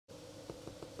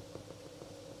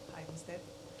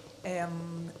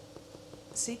Um,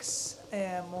 6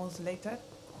 months later,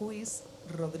 who is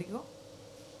Rodrigo?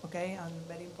 Okay, and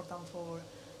very important for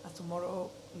tomorrow,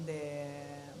 the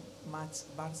match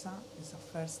Barca is the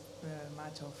first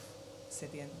match of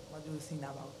Setien. What do you think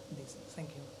about this? Thank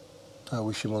you. I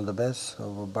wish him all the best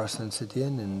over Barca and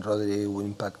Setien, and Rodri's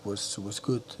impact was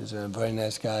good. He's a very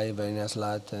nice guy, very nice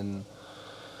lad, and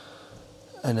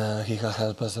he has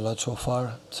helped us a lot so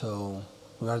far. So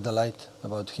we are delighted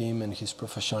about him and his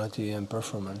professionality and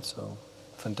performance. So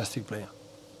fantastic player.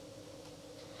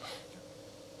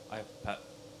 Hi, Pep.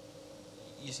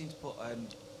 You seem to put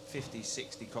 50,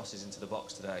 60 crosses into the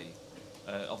box today.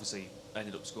 Obviously,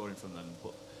 ended up scoring from them.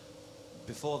 But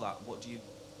before that, what do you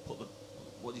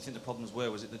think the problems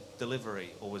were? Was it the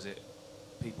delivery, or was it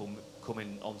people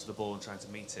coming onto the ball and trying to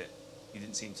meet it? You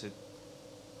didn't seem to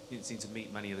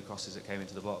meet many of the crosses that came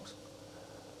into the box.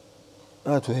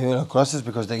 To crosses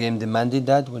because the game demanded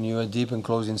that. When you are deep and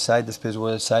close inside, the space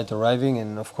was side arriving,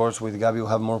 and of course with Gabi you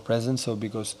have more presence. So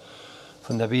because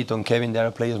from David and Kevin, there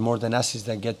are players more than assists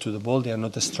that get to the ball. They are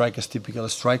not the strikers, typical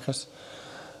strikers.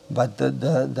 But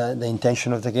the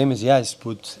intention of the game is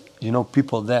put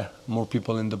people there, more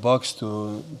people in the box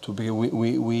to be.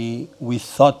 We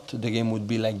thought the game would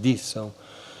be like this, so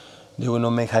they will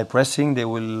not make high pressing. They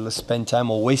will spend time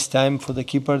or waste time for the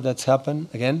keeper. That's happened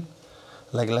again,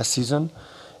 like last season,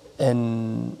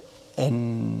 and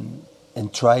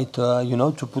try to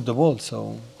to put the ball.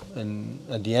 So and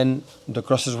at the end the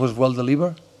crosses was well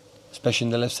delivered, especially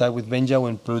in the left side with Benja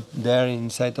when put there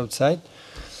inside outside.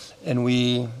 And what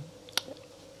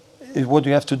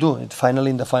we have to do. And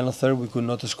finally, in the final third, we could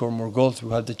not score more goals.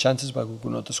 We had the chances, but we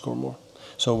could not score more.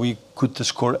 So we could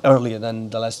score earlier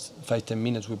than the last 5-10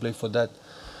 minutes. We played for that.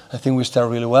 I think we started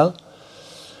really well.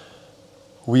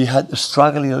 We had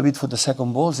struggled a little bit for the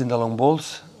second balls in the long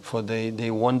balls. They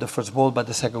won the first ball, but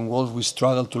the second goal we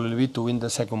struggled a little bit to win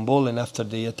the second ball. And after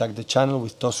they attacked the channel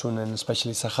with Tosun and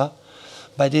especially Saha,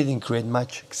 but they didn't create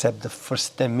much except the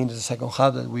first 10 minutes of the second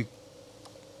half that we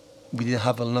didn't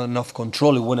have enough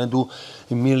control. We want to do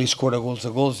immediately score the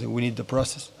goals. We need the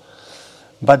process.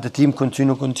 But the team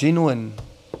continue, and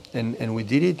we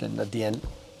did it. And at the end,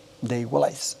 they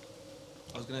equalized.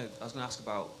 I was gonna ask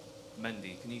about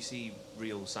Mendy. Can you see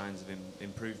real signs of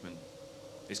improvement?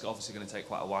 It's obviously going to take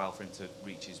quite a while for him to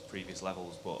reach his previous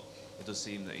levels, but it does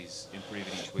seem that he's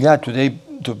improving each week. Yeah, today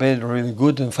really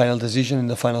good, and final decision in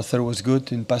the final third was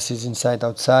good in passes inside,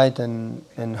 outside, and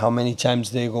how many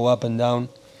times they go up and down.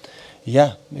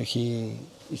 Yeah, he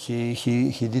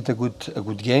did a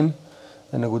good game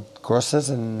and a good crosses,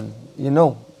 and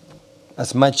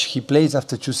as much he plays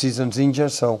after 2 seasons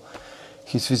injured, so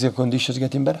his physical condition is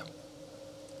getting better.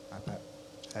 I bet.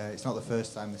 It's not the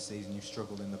first time this season you've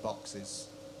struggled in the boxes.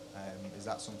 Is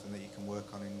that something that you can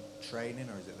work on in training,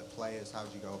 or is it the players? How do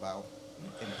you go about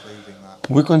improving that?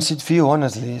 We concede few,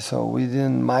 honestly, so we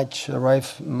didn't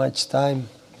arrive much time,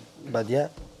 but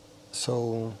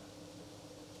so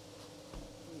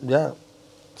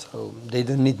they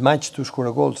don't need much to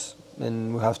score goals,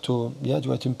 and we have to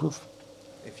try to improve.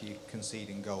 If you're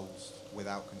conceding goals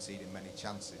without conceding many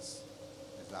chances,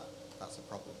 that's a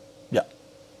problem? Yeah.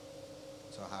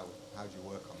 So how do you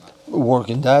work on that? Work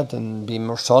in that and be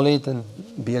more solid and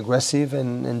be aggressive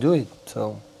and do it.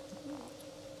 So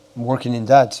working in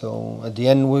that. So at the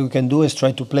end, what we can do is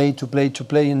try to play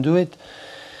and do it,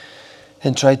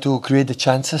 and try to create the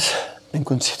chances and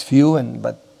concede few.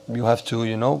 But you have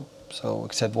to, so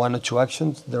except 1 or 2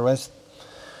 actions, the rest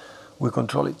we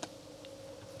control it.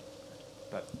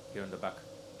 But here in the back.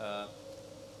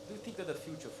 Do you think that the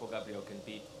future for Gabriel can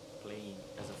be playing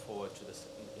as a forward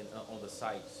on the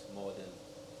sides more than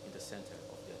in the center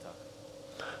of the attack?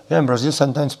 Yeah, in Brazil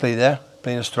sometimes play there,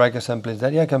 playing a striker, some plays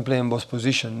there. Yeah, I can play in both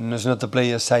positions. It's not a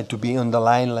player's side to be on the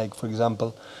line, like for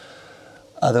example,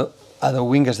 other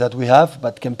wingers that we have,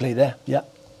 but can play there. Yeah.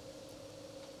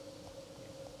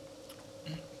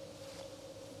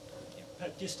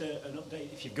 Just an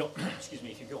update, if you've got, if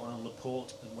you've got one on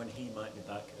Laporte and when he might be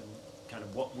back, and kind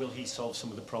of what will he solve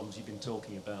some of the problems you've been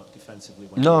talking about defensively?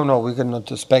 No, we cannot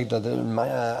expect that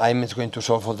Aim is going to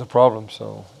solve all the problems.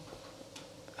 So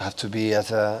I have to be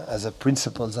as a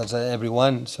principal, as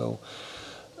everyone. So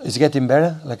it's getting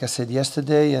better, like I said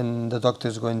yesterday, and the doctor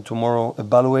is going tomorrow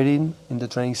evaluating in the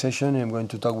training session. I'm going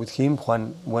to talk with him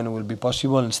when it will be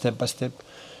possible, and step by step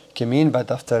came in, but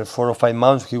after 4 or 5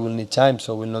 months he will need time,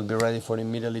 so we'll not be ready for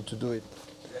immediately to do it.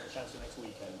 Is there a chance for next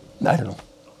weekend? I don't know.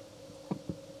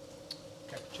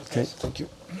 Okay, Thank you.